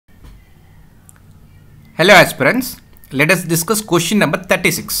Hello aspirants, let us discuss question number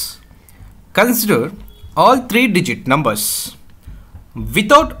 36. Consider all 3-digit numbers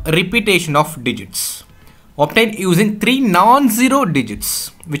without repetition of digits obtained using 3 non-zero digits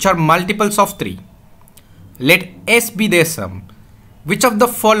which are multiples of 3. Let S be their sum. Which of the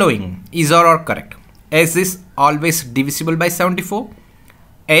following is or correct? S is always divisible by 74.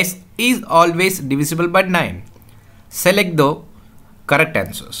 S is always divisible by 9. Select the correct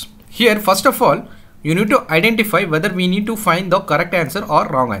answers. Here first of all, you need to identify whether we need to find the correct answer or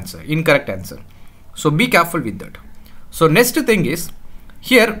wrong answer, incorrect answer. So be careful with that. So next thing is,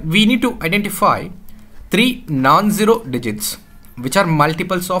 here we need to identify 3 non-zero digits which are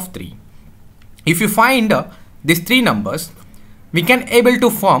multiples of 3. If you find these 3 numbers, we can able to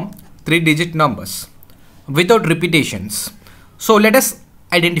form 3-digit numbers without repetitions. So let us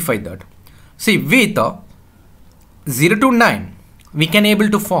identify that. See, with 0 to 9, we can able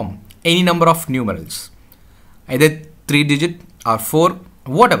to form any number of numerals, either 3-digit or 4,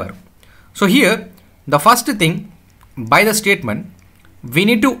 whatever. So here the first thing, by the statement, we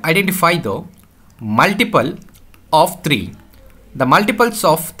need to identify the multiple of 3. The multiples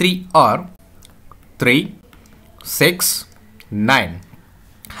of 3 are 3, 6, 9.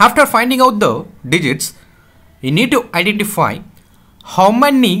 After finding out the digits, you need to identify how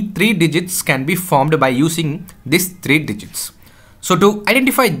many 3 digits can be formed by using these 3 digits. So to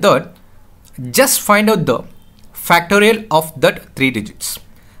identify that, just find out the factorial of that 3 digits.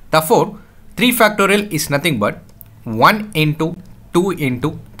 Therefore, 3 factorial is nothing but 1 into 2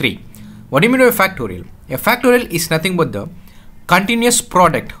 into 3. What do you mean by factorial? A factorial is nothing but the continuous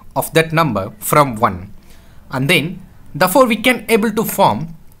product of that number from 1. And then, therefore, we can able to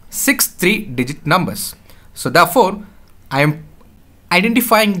form 6 3-digit numbers. So therefore, I am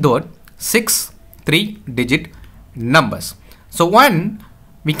identifying the 6 3-digit numbers. So 1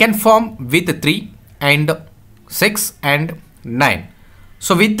 we can form with 3 and 6 and 9.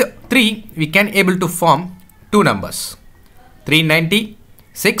 So with 3 we can able to form 2 numbers,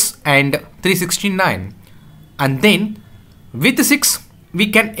 396 and 369. And then with 6 we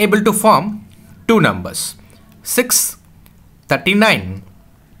can able to form 2 numbers, 639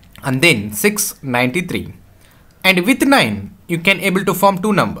 and then 693. And with 9 you can able to form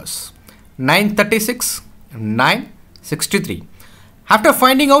 2 numbers, 936, 963. After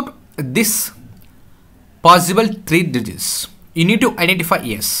finding out this possible 3 digits, you need to identify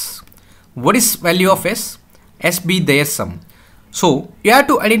S. What is value of S? S be their sum. So you have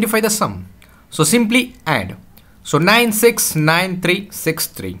to identify the sum. So simply add. So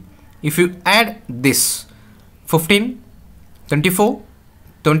 969363. If you add this 15, 24,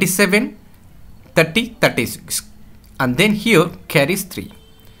 27, 30, 36, and then here carries 3,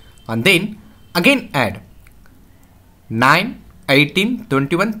 and then again add 9, 18,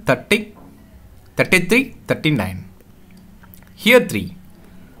 21, 30, 33, 39. Here 3.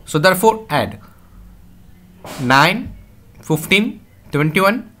 So therefore add 9, 15,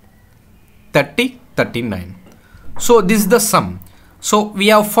 21, 30, 39. So this is the sum. So we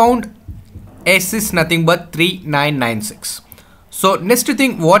have found S is nothing but 3996. So next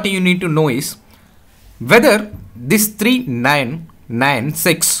thing what you need to know is whether this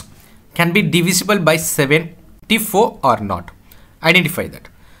 3996 can be divisible by 74 or not. Identify that.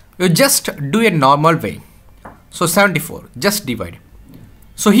 You just do a normal way. So 74, just divide.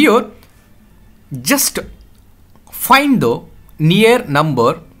 So here, just find the near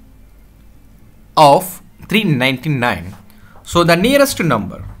number of 399. So the nearest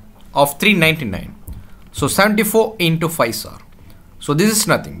number of 399. So 74 into 5 sir. So this is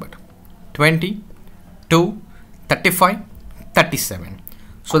nothing but 20, 2, 35, 37.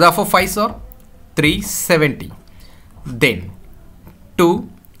 So therefore 5 sir, 370. Then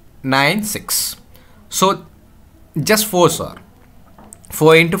 296. So just 4 sir.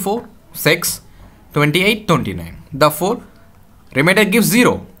 4 into 4, 6, 28, 29. Therefore remainder gives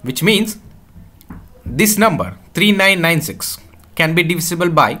 0, which means this number 3996 can be divisible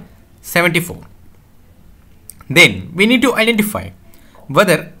by 74. Then we need to identify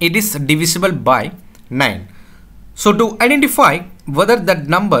whether it is divisible by 9. So to identify whether that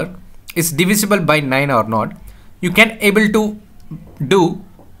number is divisible by 9 or not, you can able to do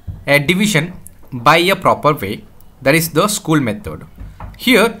a division by a proper way, that is the school method.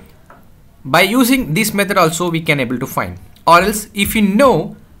 Here by using this method also we can able to find, or else if you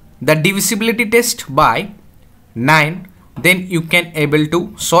know the divisibility test by 9, then you can able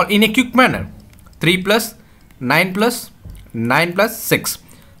to solve in a quick manner. 3 plus 9 plus 9 plus 6.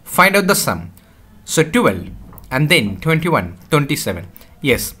 Find out the sum. So 12 and then 21, 27.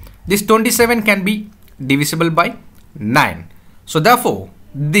 Yes, this 27 can be divisible by 9. So therefore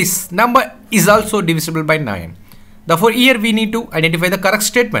this number is also divisible by 9. Therefore, here we need to identify the correct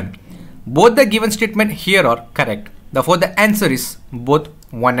statement. Both the given statement here are correct. Therefore, the answer is both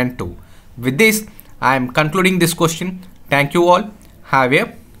 1 and 2. With this, I am concluding this question. Thank you all. Have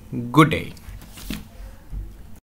a good day.